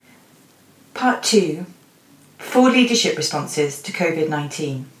Part 2, 4 leadership responses to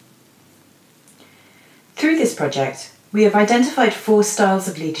COVID-19. Through this project, we have identified 4 styles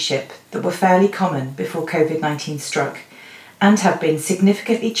of leadership that were fairly common before COVID-19 struck and have been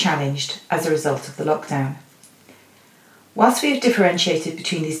significantly challenged as a result of the lockdown. Whilst we have differentiated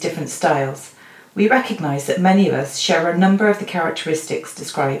between these different styles, we recognise that many of us share a number of the characteristics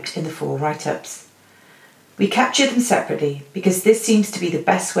described in the 4 write-ups. We capture them separately because this seems to be the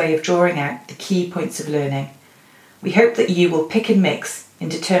best way of drawing out the key points of learning. We hope that you will pick and mix in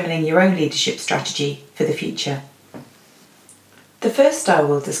determining your own leadership strategy for the future. The first style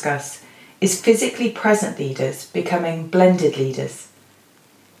we'll discuss is physically present leaders becoming blended leaders.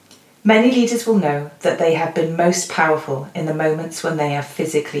 Many leaders will know that they have been most powerful in the moments when they are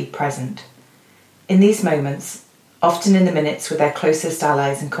physically present. In these moments, often in the minutes with their closest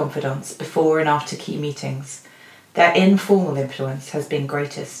allies and confidants before and after key meetings, their informal influence has been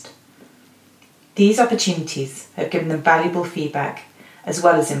greatest. These opportunities have given them valuable feedback as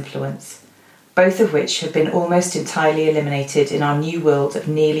well as influence, both of which have been almost entirely eliminated in our new world of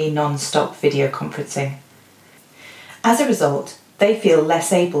nearly non-stop video conferencing. As a result, they feel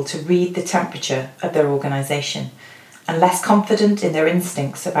less able to read the temperature of their organisation and less confident in their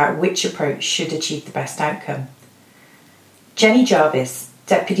instincts about which approach should achieve the best outcome. Jenny Jarvis,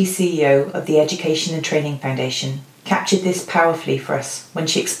 Deputy CEO of the Education and Training Foundation, captured this powerfully for us when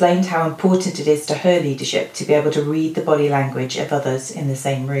she explained how important it is to her leadership to be able to read the body language of others in the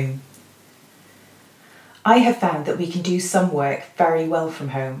same room. I have found that we can do some work very well from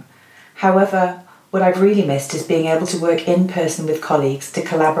home. However, what I've really missed is being able to work in person with colleagues to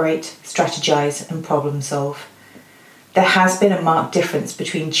collaborate, strategise and problem solve. There has been a marked difference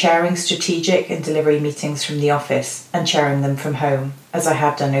between chairing strategic and delivery meetings from the office and chairing them from home, as I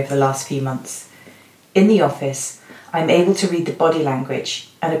have done over the last few months. In the office, I'm able to read the body language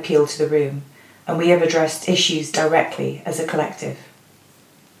and appeal to the room, and we have addressed issues directly as a collective.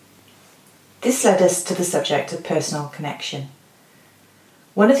 This led us to the subject of personal connection.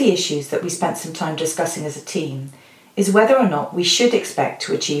 One of the issues that we spent some time discussing as a team is whether or not we should expect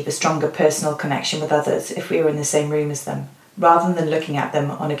to achieve a stronger personal connection with others if we were in the same room as them, rather than looking at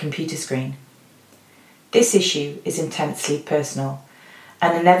them on a computer screen. This issue is intensely personal,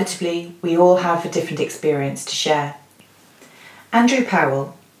 and inevitably we all have a different experience to share. Andrew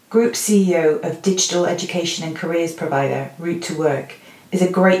Powell, Group CEO of digital education and careers provider Route to Work, is a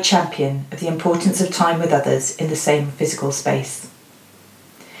great champion of the importance of time with others in the same physical space.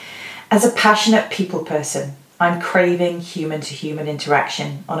 As a passionate people person, I'm craving human-to-human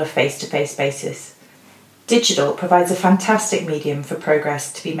interaction on a face-to-face basis. Digital provides a fantastic medium for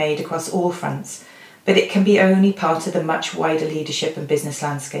progress to be made across all fronts, but it can be only part of the much wider leadership and business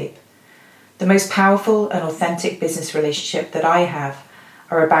landscape. The most powerful and authentic business relationship that I have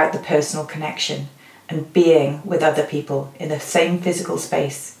are about the personal connection and being with other people in the same physical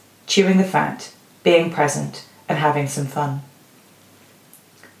space, chewing the fat, being present, and having some fun.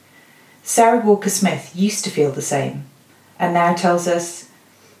 Sarah Walker-Smith used to feel the same, and now tells us,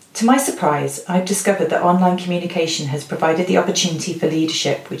 "To my surprise, I've discovered that online communication has provided the opportunity for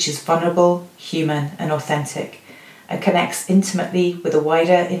leadership which is vulnerable, human, and authentic, and connects intimately with a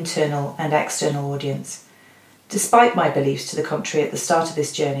wider internal and external audience. Despite my beliefs to the contrary at the start of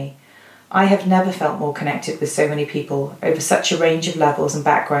this journey, I have never felt more connected with so many people over such a range of levels and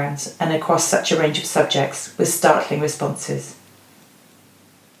backgrounds and across such a range of subjects with startling responses."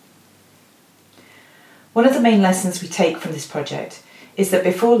 One of the main lessons we take from this project is that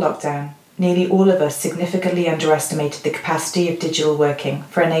before lockdown, nearly all of us significantly underestimated the capacity of digital working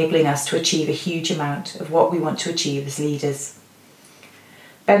for enabling us to achieve a huge amount of what we want to achieve as leaders.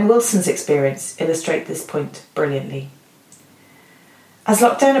 Ben Wilson's experience illustrates this point brilliantly. As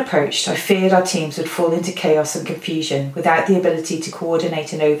lockdown approached, I feared our teams would fall into chaos and confusion without the ability to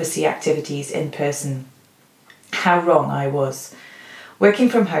coordinate and oversee activities in person. How wrong I was. Working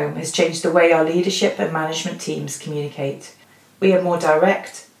from home has changed the way our leadership and management teams communicate. We are more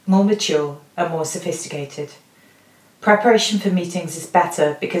direct, more mature, and more sophisticated. Preparation for meetings is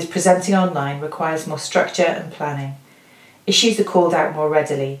better because presenting online requires more structure and planning. Issues are called out more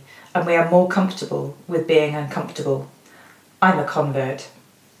readily, and we are more comfortable with being uncomfortable. I'm a convert.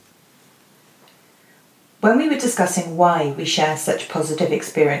 When we were discussing why we share such positive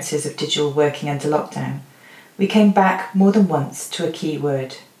experiences of digital working under lockdown, we came back more than once to a key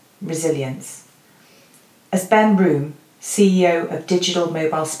word: resilience. As Ben Room, CEO of Digital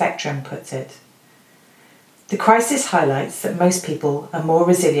Mobile Spectrum, puts it, "The crisis highlights that most people are more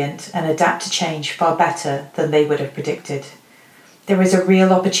resilient and adapt to change far better than they would have predicted. There is a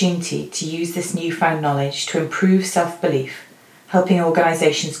real opportunity to use this newfound knowledge to improve self-belief, helping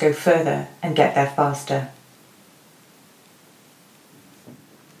organisations go further and get there faster.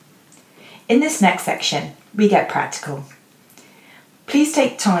 In this next section, we get practical. Please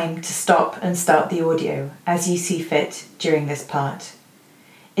take time to stop and start the audio as you see fit during this part.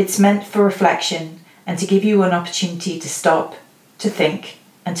 It's meant for reflection and to give you an opportunity to stop, to think,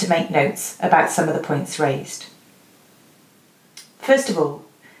 and to make notes about some of the points raised. First of all,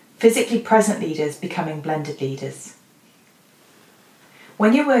 physically present leaders becoming blended leaders.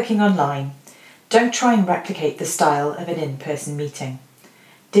 When you're working online, don't try and replicate the style of an in-person meeting.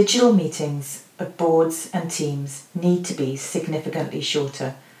 Digital meetings of boards and teams need to be significantly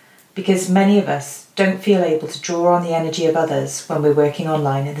shorter because many of us don't feel able to draw on the energy of others when we're working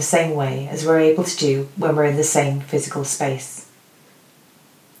online in the same way as we're able to do when we're in the same physical space.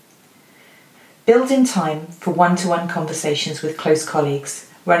 Build in time for one-to-one conversations with close colleagues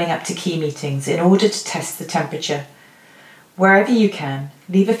running up to key meetings in order to test the temperature. Wherever you can,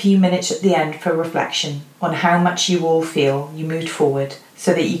 leave a few minutes at the end for reflection on how much you all feel you moved forward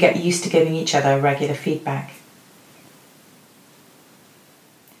so that you get used to giving each other regular feedback.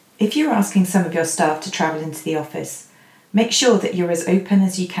 If you're asking some of your staff to travel into the office, make sure that you're as open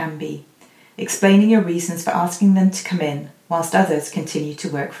as you can be, explaining your reasons for asking them to come in whilst others continue to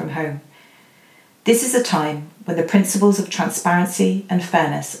work from home. This is a time when the principles of transparency and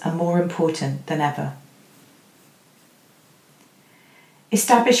fairness are more important than ever.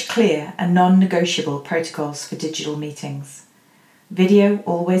 Establish clear and non-negotiable protocols for digital meetings. Video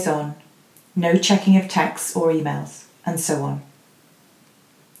always on, no checking of texts or emails, and so on.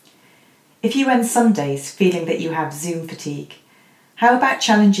 If you end some days feeling that you have Zoom fatigue, how about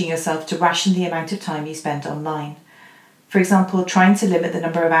challenging yourself to ration the amount of time you spend online? For example, trying to limit the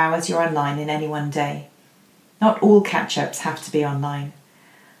number of hours you're online in any one day. Not all catch-ups have to be online.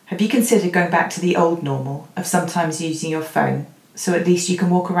 Have you considered going back to the old normal of sometimes using your phone so at least you can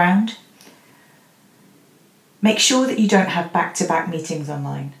walk around? Make sure that you don't have back-to-back meetings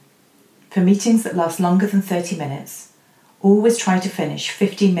online. For meetings that last longer than 30 minutes, always try to finish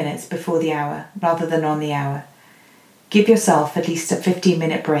 15 minutes before the hour rather than on the hour. Give yourself at least a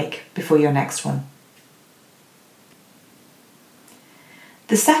 15-minute break before your next one.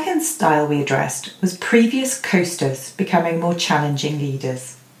 The second style we addressed was previous coasters becoming more challenging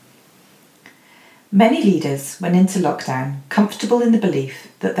leaders. Many leaders went into lockdown comfortable in the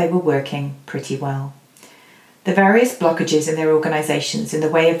belief that they were working pretty well. The various blockages in their organisations in the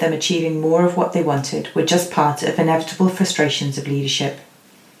way of them achieving more of what they wanted were just part of inevitable frustrations of leadership.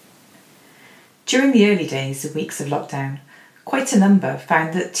 During the early days and weeks of lockdown, quite a number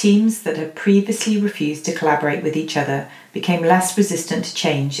found that teams that had previously refused to collaborate with each other became less resistant to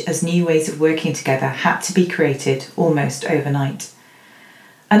change as new ways of working together had to be created almost overnight.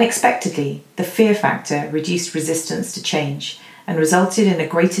 Unexpectedly, the fear factor reduced resistance to change and resulted in a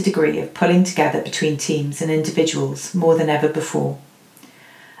greater degree of pulling together between teams and individuals more than ever before.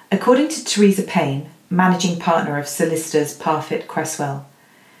 According to Theresa Payne, managing partner of solicitors Parfit Cresswell,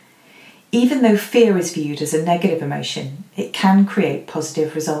 even though fear is viewed as a negative emotion, it can create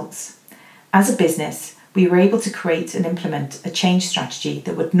positive results. As a business, we were able to create and implement a change strategy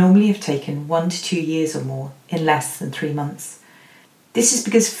that would normally have taken 1 to 2 years or more in less than 3 months. This is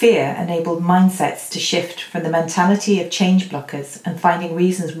because fear enabled mindsets to shift from the mentality of change blockers and finding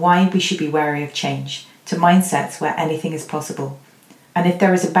reasons why we should be wary of change to mindsets where anything is possible. And if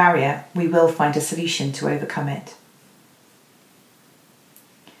there is a barrier, we will find a solution to overcome it.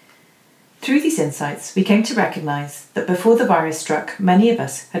 Through these insights, we came to recognise that before the virus struck, many of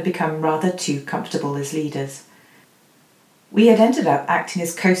us had become rather too comfortable as leaders. We had ended up acting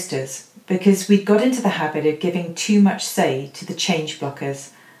as coasters because we'd got into the habit of giving too much say to the change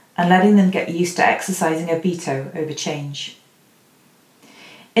blockers and letting them get used to exercising a veto over change.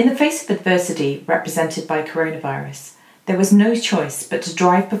 In the face of adversity represented by coronavirus, there was no choice but to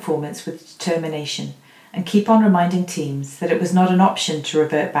drive performance with determination and keep on reminding teams that it was not an option to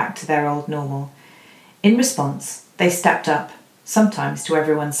revert back to their old normal. In response, they stepped up, sometimes to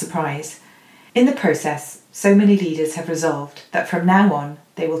everyone's surprise. In the process, so many leaders have resolved that from now on,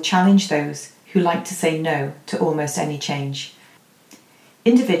 they will challenge those who like to say no to almost any change.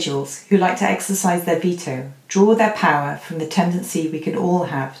 Individuals who like to exercise their veto draw their power from the tendency we can all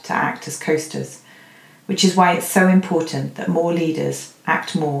have to act as coasters, which is why it's so important that more leaders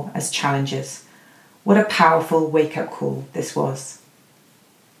act more as challengers. What a powerful wake-up call this was.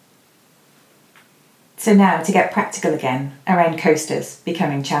 So now to get practical again around coasters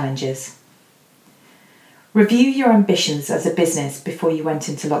becoming challengers. Review your ambitions as a business before you went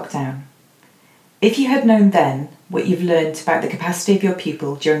into lockdown. If you had known then what you've learned about the capacity of your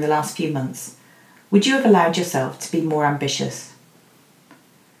people during the last few months, would you have allowed yourself to be more ambitious?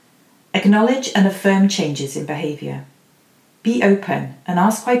 Acknowledge and affirm changes in behaviour. Be open and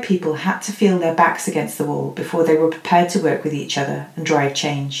ask why people had to feel their backs against the wall before they were prepared to work with each other and drive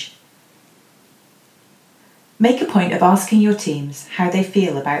change. Make a point of asking your teams how they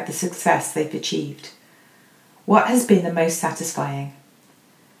feel about the success they've achieved. What has been the most satisfying?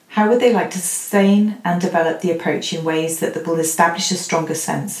 How would they like to sustain and develop the approach in ways that will establish a stronger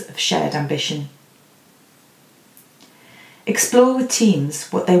sense of shared ambition? Explore with teams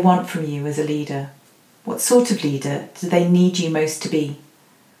what they want from you as a leader. What sort of leader do they need you most to be?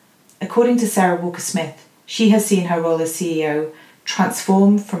 According to Sarah Walker-Smith, she has seen her role as CEO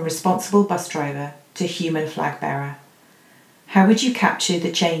transform from responsible bus driver to human flag bearer. How would you capture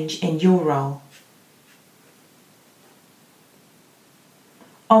the change in your role?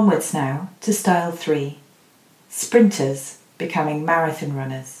 Onwards now to Style 3, sprinters becoming marathon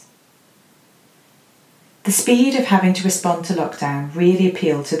runners. The speed of having to respond to lockdown really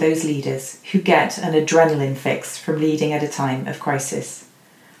appealed to those leaders who get an adrenaline fix from leading at a time of crisis.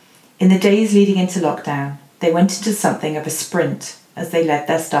 In the days leading into lockdown, they went into something of a sprint as they led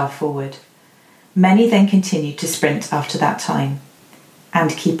their staff forward. Many then continued to sprint after that time and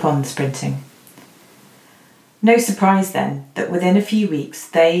keep on sprinting. No surprise then that within a few weeks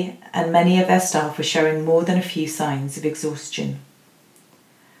they and many of their staff were showing more than a few signs of exhaustion.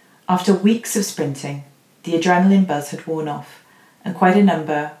 After weeks of sprinting, the adrenaline buzz had worn off and quite a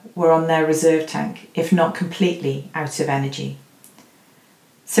number were on their reserve tank, if not completely out of energy.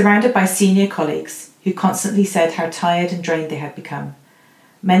 Surrounded by senior colleagues who constantly said how tired and drained they had become,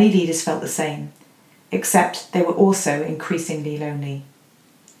 many leaders felt the same, except they were also increasingly lonely.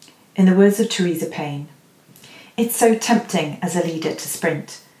 In the words of Theresa Payne, "It's so tempting as a leader to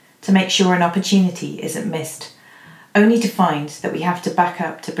sprint, to make sure an opportunity isn't missed, only to find that we have to back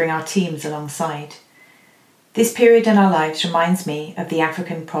up to bring our teams alongside. This period in our lives reminds me of the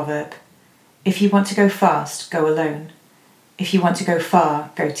African proverb, if you want to go fast, go alone. If you want to go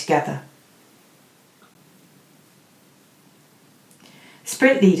far, go together."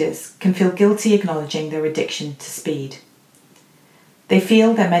 Sprint leaders can feel guilty acknowledging their addiction to speed. They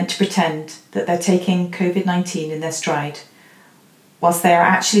feel they're meant to pretend that they're taking COVID-19 in their stride, whilst they are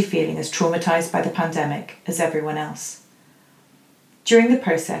actually feeling as traumatised by the pandemic as everyone else. During the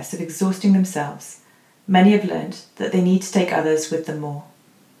process of exhausting themselves, many have learned that they need to take others with them more.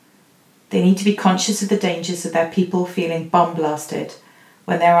 They need to be conscious of the dangers of their people feeling bomb-blasted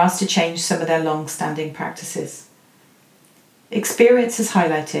when they're asked to change some of their long-standing practices. Experience has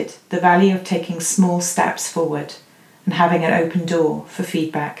highlighted the value of taking small steps forward and having an open door for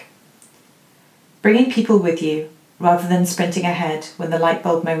feedback. Bringing people with you, rather than sprinting ahead when the light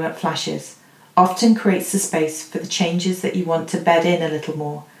bulb moment flashes, often creates the space for the changes that you want to bed in a little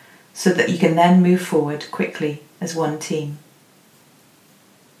more, so that you can then move forward quickly as one team.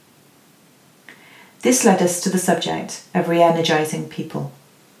 This led us to the subject of re-energising people.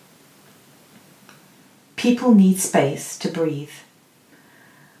 People need space to breathe.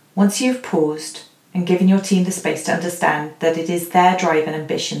 Once you've paused and given your team the space to understand that it is their drive and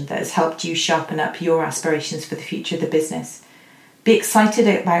ambition that has helped you sharpen up your aspirations for the future of the business, be excited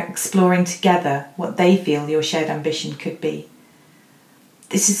about exploring together what they feel your shared ambition could be.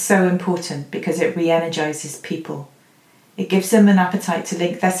 This is so important because it re-energises people. It gives them an appetite to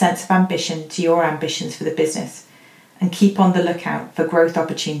link their sense of ambition to your ambitions for the business and keep on the lookout for growth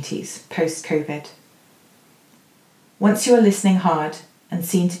opportunities post-COVID. Once you are listening hard and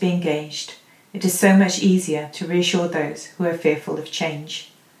seen to be engaged, it is so much easier to reassure those who are fearful of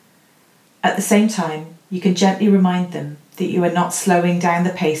change. At the same time, you can gently remind them that you are not slowing down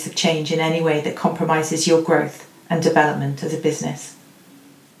the pace of change in any way that compromises your growth and development as a business.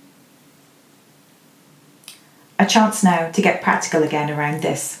 A chance now to get practical again around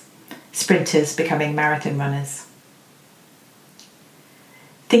this, sprinters becoming marathon runners.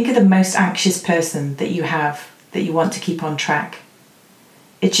 Think of the most anxious person that you have that you want to keep on track.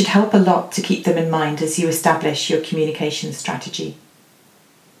 It should help a lot to keep them in mind as you establish your communication strategy.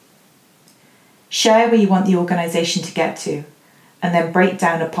 Share where you want the organisation to get to, and then break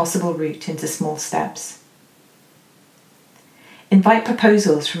down a possible route into small steps. Invite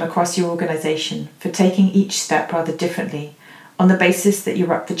proposals from across your organisation for taking each step rather differently on the basis that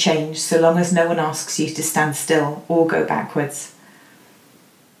you're up for change so long as no one asks you to stand still or go backwards.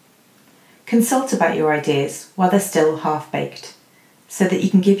 Consult about your ideas while they're still half-baked so that you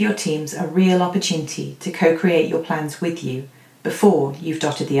can give your teams a real opportunity to co-create your plans with you before you've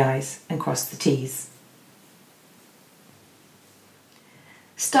dotted the I's and crossed the T's.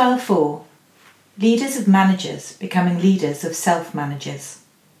 Style 4. Leaders of managers becoming leaders of self-managers.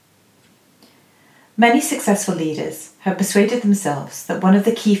 Many successful leaders have persuaded themselves that one of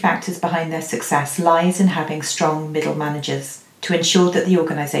the key factors behind their success lies in having strong middle managers to ensure that the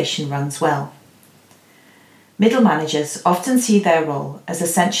organisation runs well. Middle managers often see their role as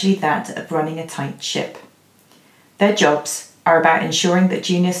essentially that of running a tight ship. Their jobs are about ensuring that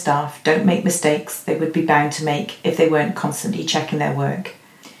junior staff don't make mistakes they would be bound to make if they weren't constantly checking their work.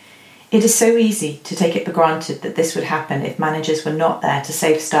 It is so easy to take it for granted that this would happen if managers were not there to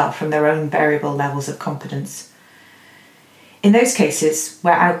save staff from their own variable levels of competence. In those cases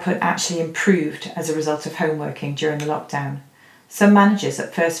where output actually improved as a result of homeworking during the lockdown, some managers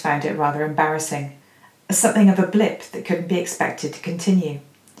at first found it rather embarrassing, as something of a blip that couldn't be expected to continue.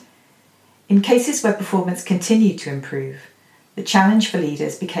 In cases where performance continued to improve, the challenge for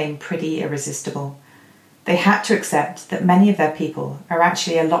leaders became pretty irresistible. They had to accept that many of their people are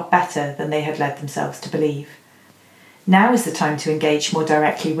actually a lot better than they had led themselves to believe. Now is the time to engage more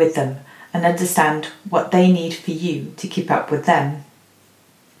directly with them and understand what they need for you to keep up with them.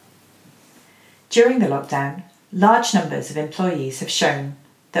 During the lockdown, large numbers of employees have shown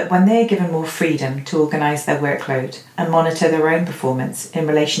that when they are given more freedom to organise their workload and monitor their own performance in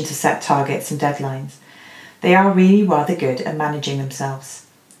relation to set targets and deadlines, they are really rather good at managing themselves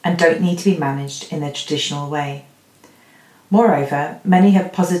and don't need to be managed in the traditional way. Moreover, many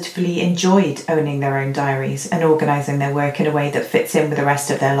have positively enjoyed owning their own diaries and organising their work in a way that fits in with the rest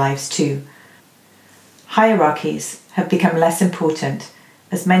of their lives too. Hierarchies have become less important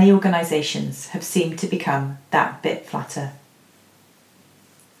as many organisations have seemed to become that bit flatter.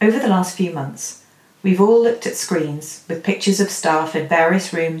 Over the last few months, we've all looked at screens with pictures of staff in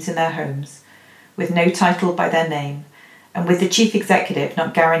various rooms in their homes, with no title by their name, and with the chief executive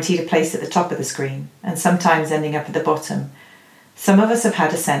not guaranteed a place at the top of the screen, and sometimes ending up at the bottom. Some of us have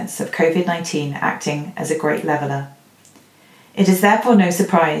had a sense of COVID-19 acting as a great leveller. It is therefore no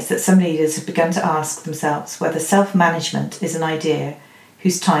surprise that some leaders have begun to ask themselves whether self-management is an idea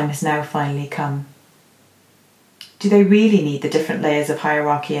whose time has now finally come. Do they really need the different layers of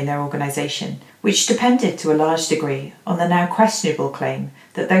hierarchy in their organisation, which depended to a large degree on the now questionable claim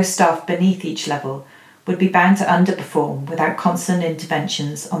that those staff beneath each level would be bound to underperform without constant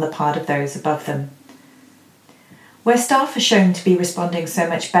interventions on the part of those above them? Where staff are shown to be responding so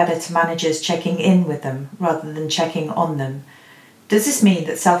much better to managers checking in with them rather than checking on them, does this mean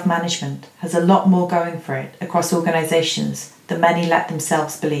that self-management has a lot more going for it across organisations than many let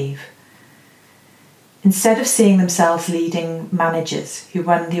themselves believe? Instead of seeing themselves leading managers who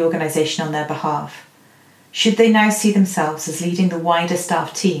run the organisation on their behalf, should they now see themselves as leading the wider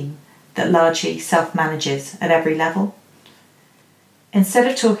staff team that largely self-manages at every level? Instead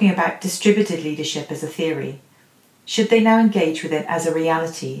of talking about distributed leadership as a theory, should they now engage with it as a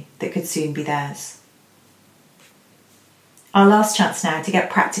reality that could soon be theirs? Our last chance now to get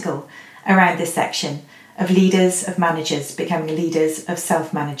practical around this section of leaders of managers becoming leaders of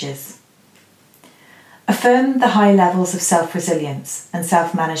self-managers. Affirm the high levels of self-resilience and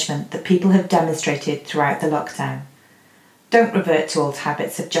self-management that people have demonstrated throughout the lockdown. Don't revert to old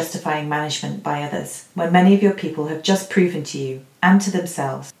habits of justifying management by others when many of your people have just proven to you and to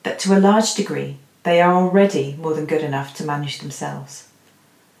themselves that to a large degree they are already more than good enough to manage themselves.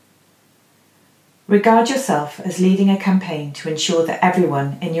 Regard yourself as leading a campaign to ensure that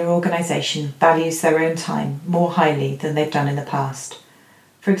everyone in your organisation values their own time more highly than they've done in the past.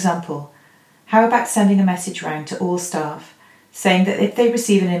 For example, how about sending a message round to all staff saying that if they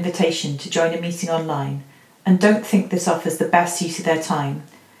receive an invitation to join a meeting online and don't think this offers the best use of their time,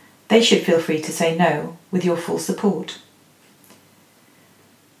 they should feel free to say no with your full support.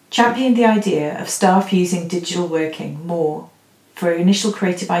 Champion the idea of staff using digital working more for initial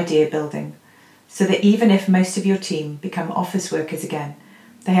creative idea building, so that even if most of your team become office workers again,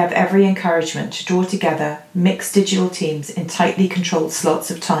 they have every encouragement to draw together mixed digital teams in tightly controlled slots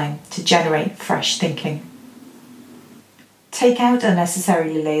of time to generate fresh thinking. Take out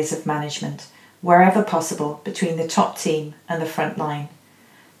unnecessary layers of management wherever possible between the top team and the front line.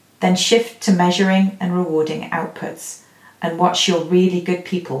 Then shift to measuring and rewarding outputs and watch your really good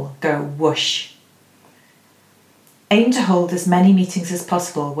people go whoosh. Aim to hold as many meetings as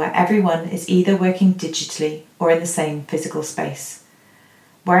possible where everyone is either working digitally or in the same physical space.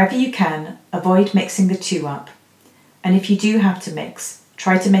 Wherever you can, avoid mixing the two up. And if you do have to mix,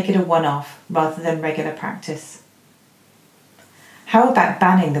 try to make it a one-off rather than regular practice. How about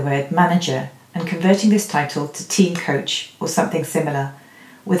banning the word manager and converting this title to team coach or something similar,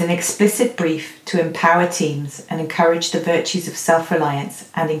 with an explicit brief to empower teams and encourage the virtues of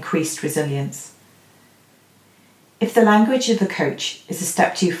self-reliance and increased resilience? If the language of the coach is a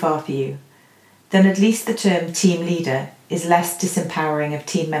step too far for you, then at least the term team leader is less disempowering of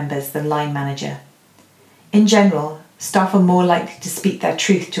team members than line manager. In general, staff are more likely to speak their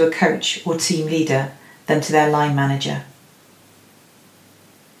truth to a coach or team leader than to their line manager.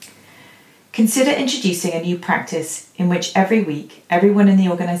 Consider introducing a new practice in which every week everyone in the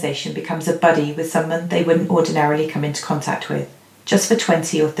organisation becomes a buddy with someone they wouldn't ordinarily come into contact with, just for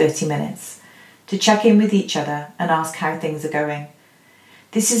 20 or 30 minutes, to check in with each other and ask how things are going.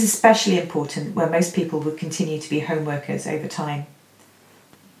 This is especially important where most people will continue to be home workers over time.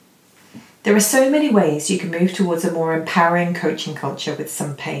 There are so many ways you can move towards a more empowering coaching culture with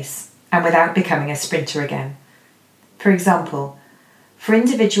some pace and without becoming a sprinter again. For example, for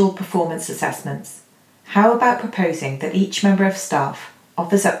individual performance assessments, how about proposing that each member of staff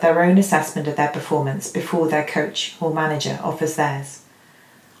offers up their own assessment of their performance before their coach or manager offers theirs,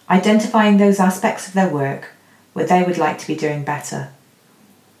 identifying those aspects of their work where they would like to be doing better.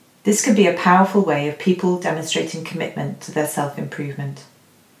 This can be a powerful way of people demonstrating commitment to their self-improvement.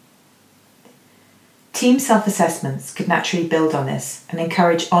 Team self-assessments could naturally build on this and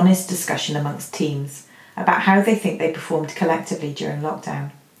encourage honest discussion amongst teams about how they think they performed collectively during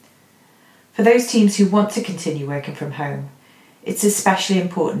lockdown. For those teams who want to continue working from home, it's especially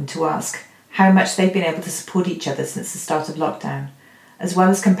important to ask how much they've been able to support each other since the start of lockdown, as well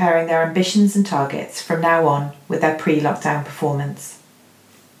as comparing their ambitions and targets from now on with their pre-lockdown performance.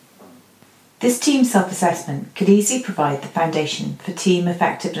 This team self-assessment could easily provide the foundation for team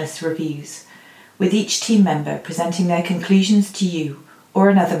effectiveness reviews, with each team member presenting their conclusions to you or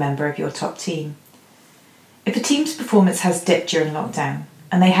another member of your top team. If a team's performance has dipped during lockdown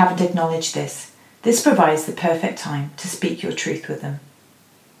and they haven't acknowledged this provides the perfect time to speak your truth with them.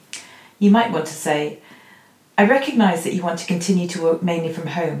 You might want to say, I recognise that you want to continue to work mainly from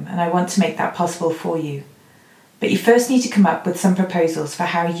home and I want to make that possible for you. But you first need to come up with some proposals for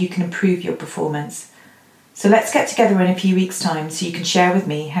how you can improve your performance. So let's get together in a few weeks' time so you can share with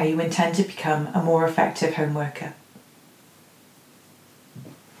me how you intend to become a more effective home worker.